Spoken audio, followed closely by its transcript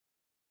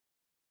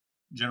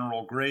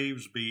General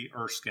Graves B.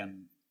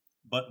 Erskine,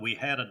 but we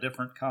had a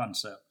different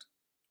concept.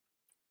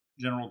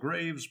 General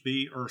Graves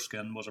B.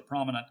 Erskine was a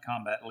prominent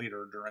combat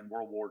leader during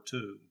World War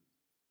II.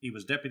 He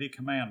was deputy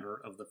commander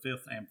of the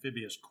 5th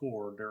Amphibious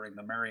Corps during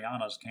the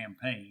Marianas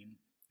Campaign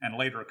and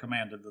later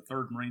commanded the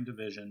 3rd Marine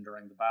Division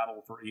during the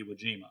Battle for Iwo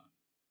Jima.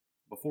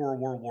 Before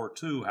World War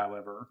II,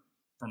 however,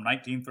 from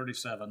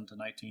 1937 to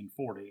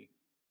 1940,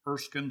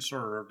 Erskine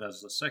served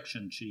as the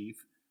section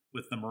chief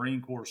with the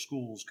Marine Corps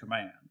Schools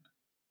Command.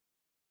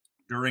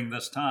 During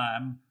this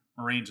time,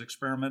 Marines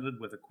experimented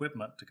with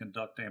equipment to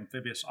conduct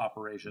amphibious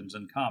operations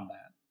in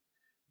combat.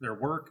 Their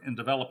work in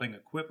developing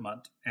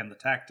equipment and the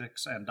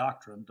tactics and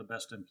doctrine to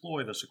best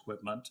employ this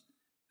equipment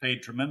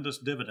paid tremendous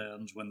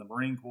dividends when the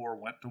Marine Corps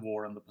went to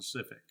war in the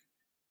Pacific.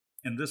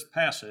 In this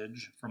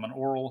passage, from an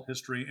oral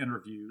history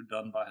interview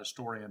done by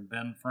historian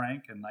Ben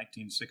Frank in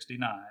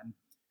 1969,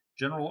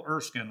 General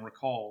Erskine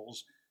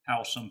recalls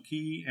how some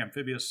key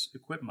amphibious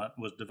equipment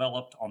was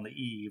developed on the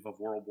eve of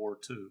World War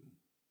II.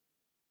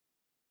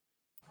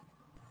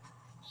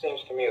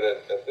 Seems to me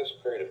that at this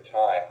period of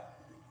time,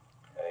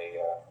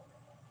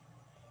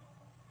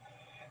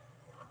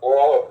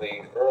 all of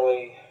the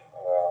early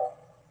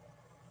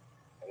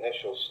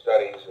initial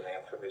studies in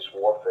amphibious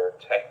warfare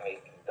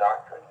technique and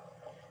doctrine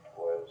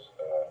was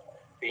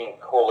being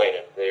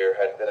collated. There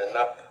had been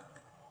enough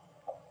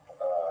of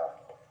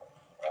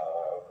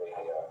the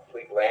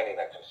fleet landing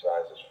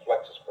exercises,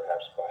 flexes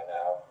perhaps by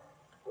now,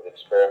 with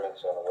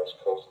experiments on the West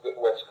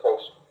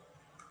Coast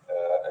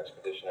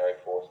Expeditionary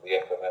Force, the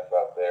FMF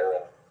out there,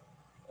 and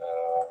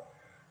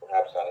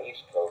perhaps on the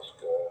East Coast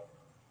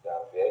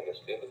down at Vegas,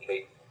 to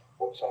indicate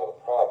what some of the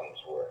problems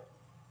were.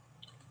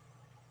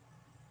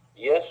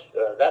 Yes,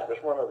 that was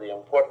one of the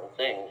important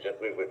things that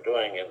we were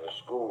doing in the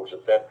schools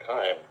at that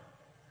time.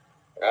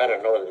 And I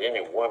don't know that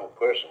any one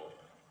person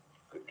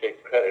could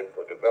take credit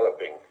for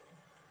developing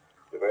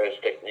the various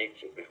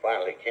techniques that we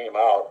finally came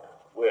out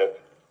with,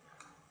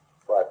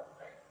 but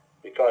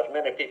because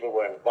many people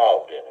were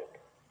involved in it.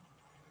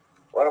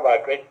 One of our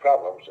great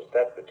problems at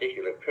that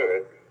particular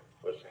period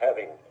was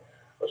having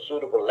a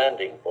suitable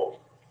landing boat.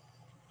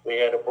 We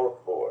had a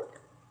boat board,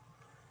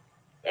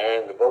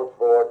 and the boat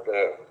board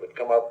would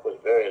come up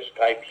with various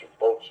types of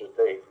boats that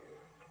they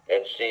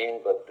had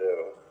seen, but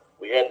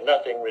we had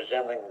nothing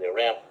resembling the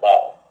ramp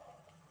bow.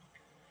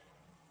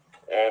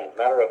 And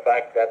matter of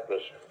fact, that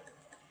was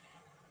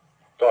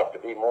thought to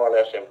be more or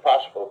less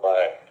impossible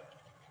by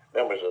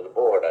members of the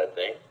board, I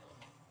think.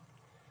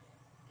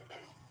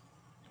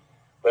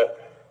 But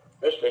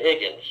Mr.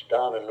 Higgins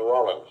down in New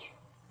Orleans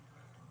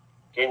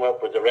came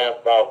up with the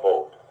ramp bow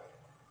boat.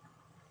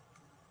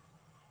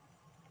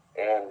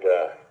 And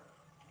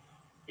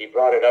he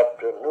brought it up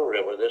to New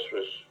River. This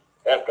was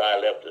after I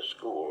left the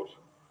schools,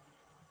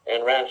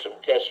 and ran some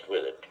tests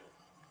with it.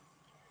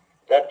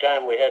 At that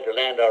time we had to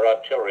land our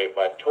artillery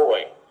by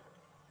towing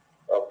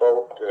a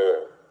boat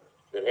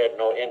that had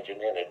no engine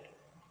in it.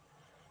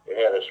 It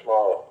had a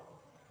small,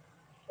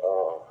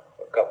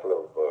 a couple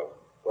of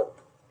what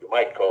you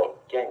might call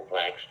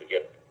gangplanks to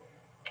get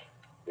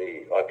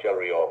the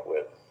artillery off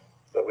with.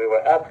 But we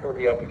were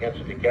absolutely up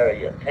against it to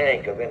carry a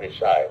tank of any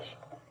size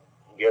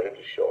and get it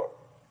ashore.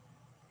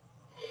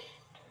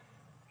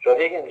 So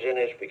Higgins, in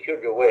his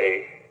peculiar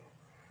way,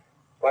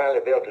 finally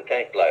built a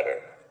tank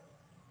glider,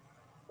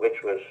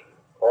 which was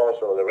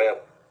also the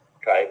ramp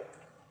type,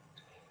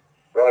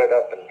 brought it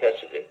up and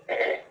tested it.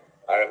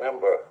 I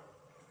remember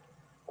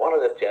one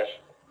of the tests,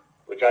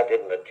 which I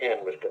didn't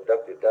attend, was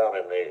conducted down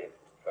in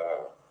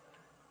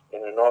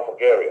the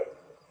Norfolk area.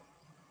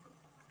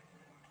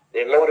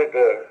 They loaded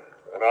an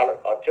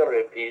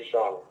artillery piece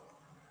on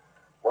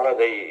one of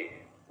the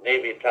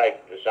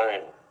Navy-type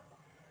design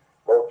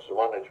boats, the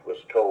one that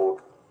was towed,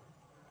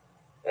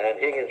 and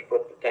Higgins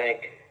put the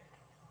tank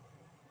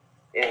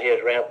in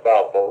his ramp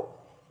bow boat,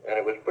 and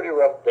it was a pretty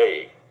rough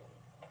day.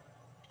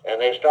 And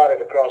they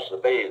started across the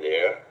bay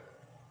there,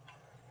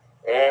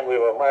 and we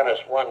were minus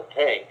one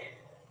tank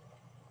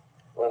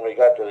when we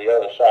got to the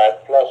other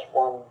side, plus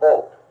one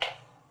boat.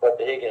 But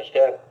the Higgins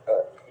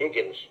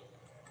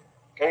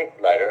tank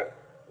glider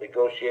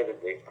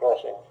negotiated the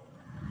crossing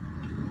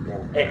in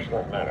an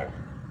excellent manner.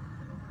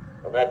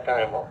 From that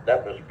time on,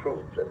 that was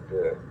proof that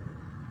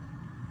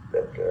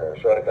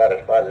sort of got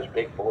us by this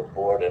big boat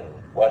board in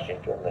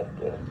Washington that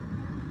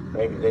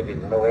maybe they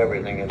didn't know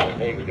everything in the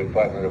Navy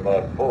Department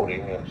about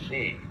boating and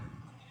sea.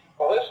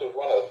 Well, this was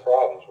one of the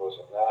problems, was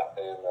it not,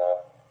 in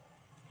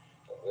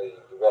the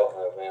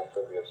development of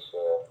amphibious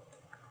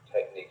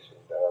techniques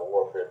and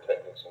warfare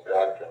techniques and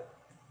doctrine.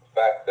 The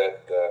fact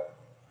that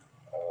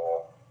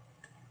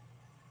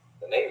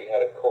the Navy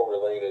had a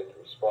correlated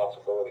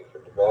responsibility for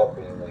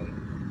developing the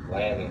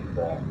landing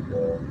craft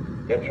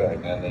That's right.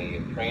 and the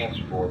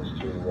transports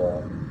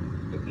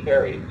to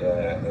carry a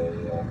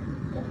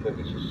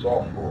amphibious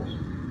assault force.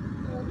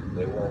 And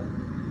they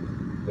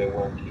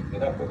weren't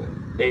keeping up with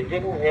it. They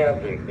didn't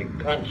have the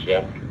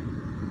concept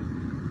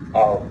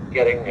of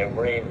getting their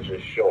Marines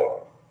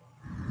ashore.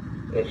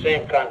 The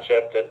same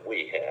concept that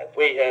we had.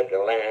 We had to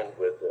land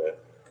with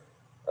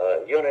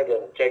unit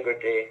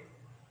integrity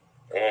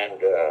and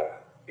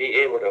be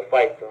able to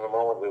fight from the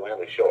moment we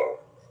went ashore.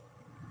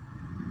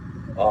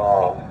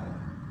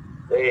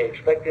 They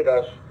expected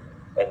us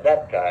at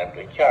that time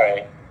to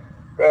carry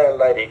very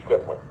light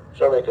equipment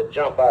so they could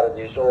jump out of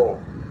these old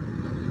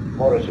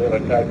motor sailor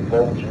type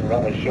boats and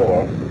run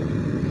ashore.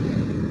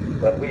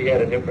 But we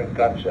had a different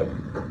concept.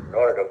 In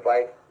order to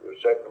fight, there was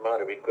a certain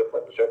amount of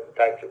equipment, certain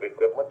types of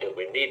equipment that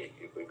we needed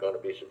if we were going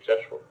to be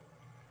successful.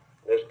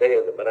 This day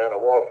of the banana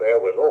warfare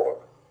was over.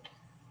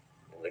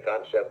 In the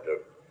concept of,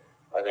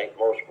 I think,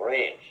 most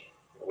Marines,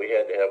 we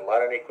had to have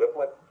modern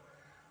equipment,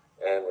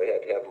 and we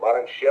had to have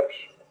modern ships.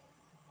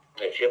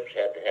 The ships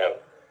had to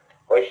have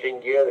hoisting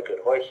gear that could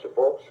hoist the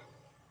boats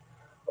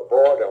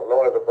aboard and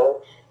lower the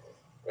boats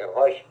and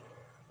hoist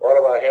all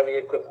of our heavy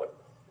equipment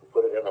and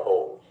put it in the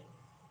holds.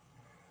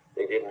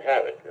 They didn't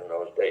have it in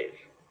those days.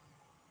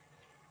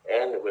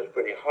 And it was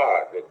pretty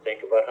hard to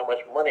think about how much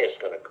money it's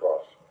going to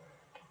cost.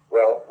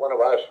 Well, one of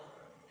our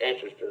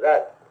answers to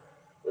that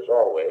was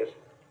always,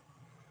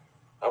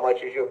 how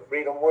much is your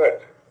freedom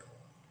worth?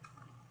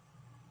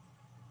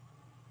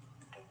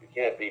 You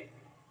can't be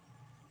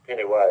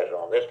penny wise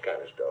on this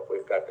kind of stuff.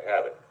 We've got to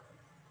have it.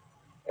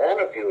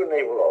 And a few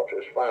naval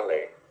officers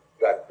finally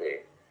got the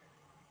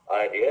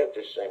idea that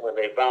this thing, when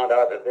they found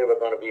out that they were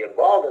going to be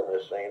involved in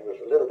this thing, it was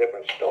a little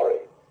different story.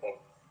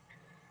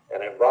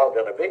 And involved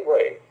in a big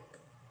way.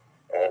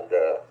 And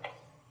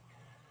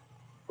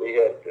we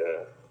had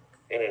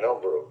any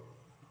number of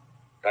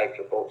types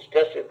of boats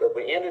tested, but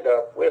we ended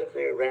up with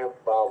the ramp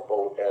bow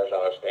boat as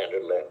our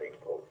standard landing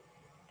boat.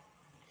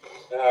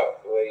 Now,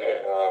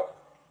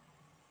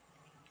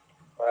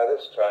 by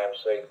this time,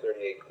 say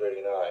 38,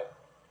 39,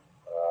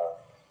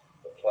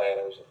 the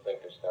planners and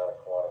thinkers down at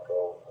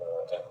Quantico,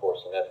 and of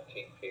course an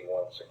FTP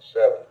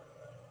 167,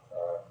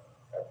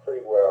 have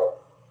pretty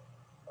well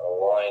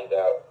lined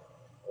out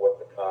what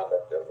the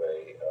conduct of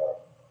a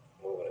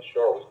moving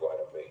ashore was going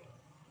to be.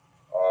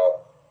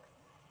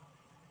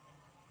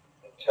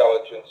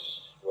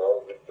 Intelligence,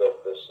 well, we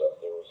built this up.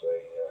 There was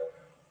a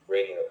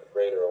rating of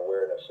greater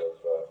awareness of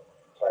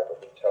type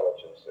of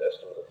intelligence, the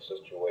estimate of the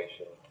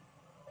situation,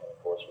 and of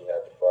course we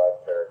had the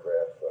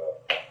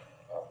 5-paragraph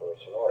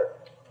operation order.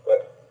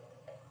 But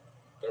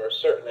there are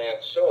certain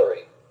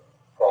ancillary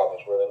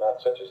problems where they're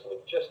not, such as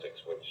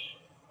logistics, which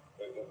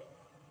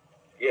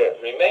Yes.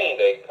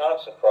 remained a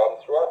constant problem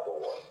throughout the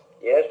war.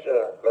 Yes,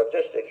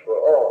 logistics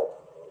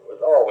was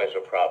always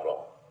a problem.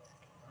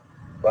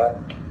 But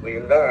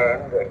we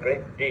learned a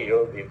great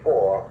deal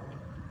before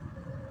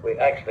we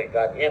actually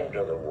got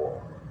into the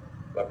war.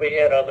 But we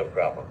had other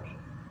problems.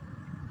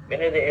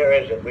 Many of the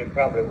areas that we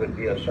probably would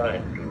be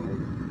assigned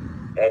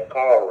to had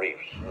coral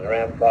reefs, and the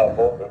ramp bow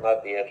boat was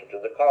not the answer to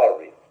the coral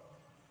reef.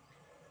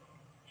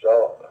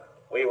 So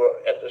we were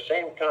at the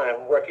same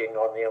time working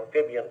on the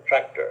amphibian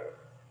tractor,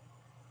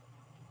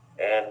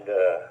 and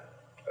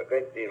a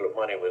great deal of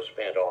money was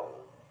spent on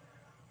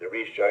the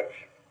research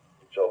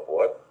and so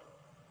forth.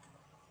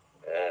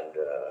 And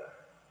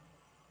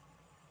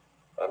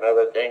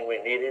another thing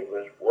we needed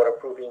was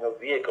waterproofing of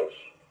vehicles.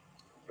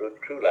 Root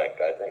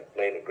Trulac, I think,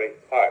 played a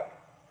great part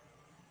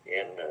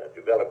in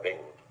developing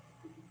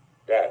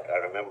that. I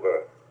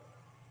remember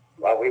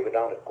while we were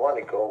down at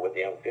Quantico with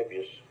the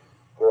amphibious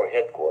corps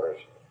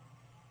headquarters,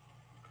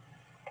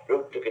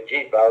 Root took a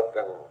jeep out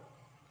and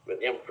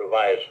with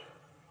improvised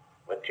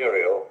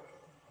material,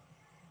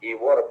 he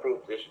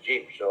waterproofed this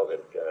jeep so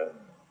that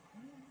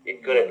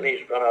it could at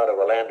least run out of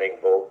a landing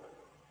boat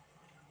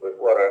with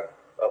water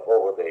up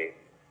over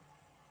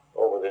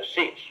the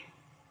seats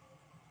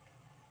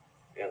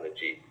in the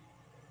jeep.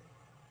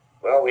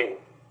 Well, we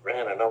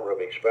ran a number of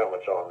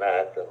experiments on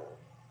that, and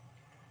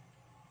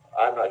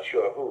I'm not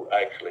sure who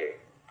actually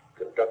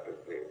conducted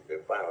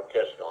the final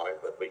test on it,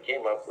 but we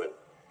came up with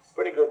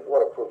pretty good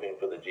waterproofing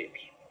for the jeeps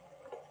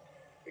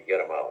to get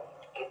them out.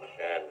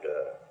 And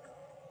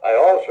I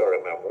also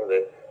remember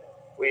that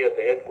we at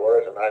the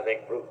headquarters, and I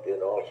think Brute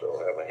did also,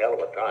 have a hell of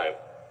a time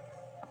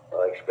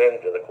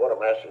explaining to the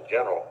Quartermaster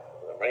General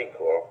of the Marine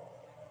Corps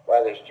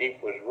why this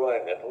Jeep was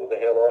ruined and who the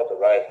hell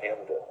authorized him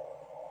to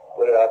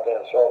put it out there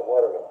in salt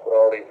water and put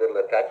all these little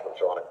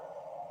attachments on it.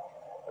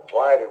 And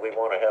why did we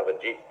want to have a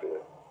Jeep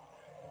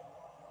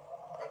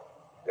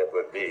that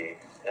would be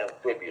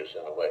amphibious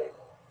in a way?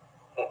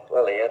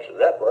 Well, the answer to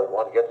that was we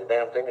want to get the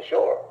damn thing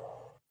ashore.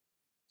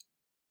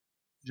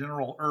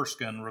 General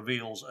Erskine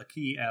reveals a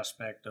key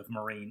aspect of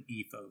Marine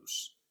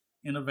ethos,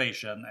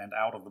 innovation and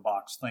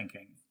out-of-the-box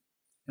thinking.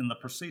 In the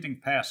preceding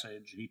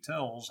passage, he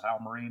tells how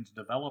Marines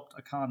developed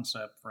a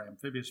concept for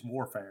amphibious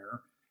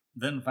warfare,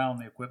 then found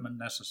the equipment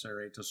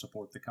necessary to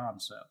support the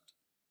concept.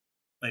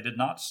 They did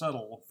not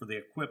settle for the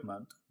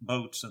equipment,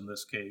 boats in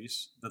this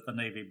case, that the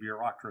Navy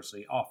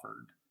bureaucracy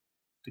offered.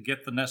 To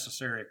get the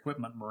necessary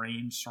equipment,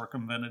 Marines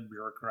circumvented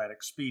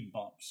bureaucratic speed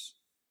bumps.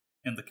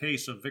 In the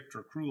case of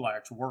Victor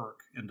Krulak's work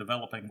in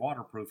developing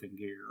waterproofing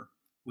gear,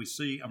 we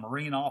see a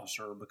Marine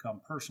officer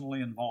become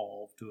personally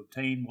involved to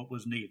obtain what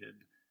was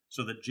needed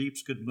so that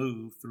jeeps could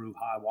move through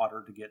high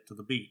water to get to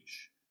the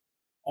beach.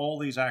 All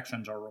these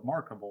actions are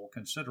remarkable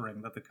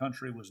considering that the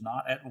country was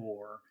not at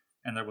war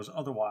and there was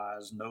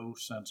otherwise no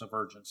sense of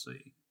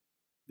urgency.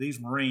 These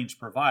Marines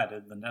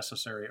provided the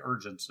necessary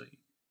urgency.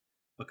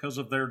 Because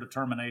of their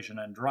determination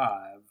and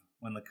drive,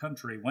 when the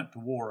country went to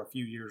war a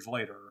few years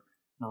later,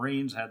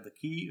 Marines had the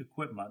key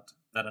equipment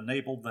that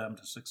enabled them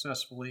to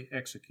successfully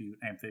execute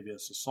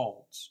amphibious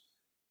assaults.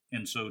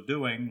 In so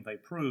doing, they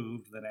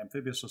proved that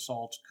amphibious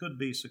assaults could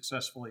be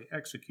successfully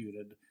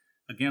executed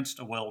against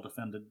a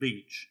well-defended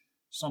beach,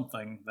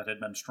 something that had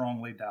been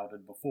strongly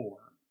doubted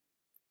before.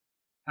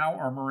 How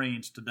are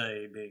Marines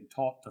today being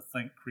taught to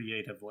think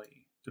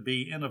creatively, to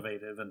be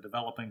innovative in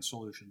developing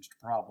solutions to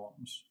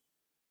problems?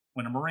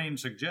 When a Marine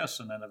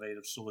suggests an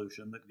innovative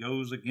solution that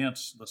goes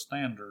against the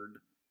standard,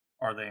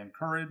 are they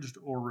encouraged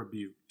or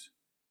rebuked?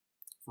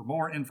 For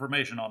more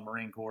information on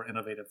Marine Corps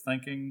innovative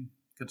thinking,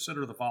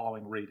 consider the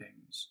following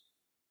readings: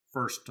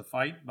 First to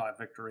Fight by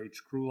Victor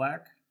H.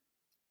 Krulak,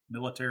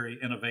 Military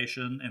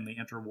Innovation in the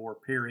Interwar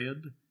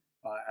Period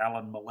by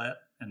Alan Millett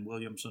and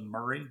Williamson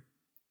Murray,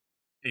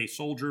 A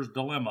Soldier's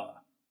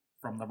Dilemma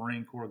from the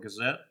Marine Corps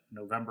Gazette,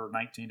 November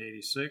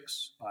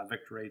 1986 by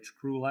Victor H.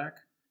 Krulak,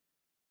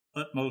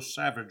 Utmost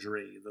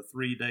Savagery, The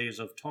 3 Days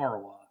of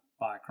Tarawa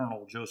by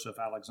Colonel Joseph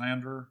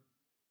Alexander,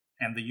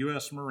 and the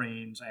U.S.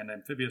 Marines and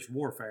Amphibious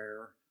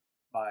Warfare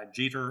by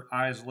Jeter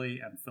Isley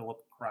and Philip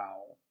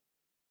Crowell.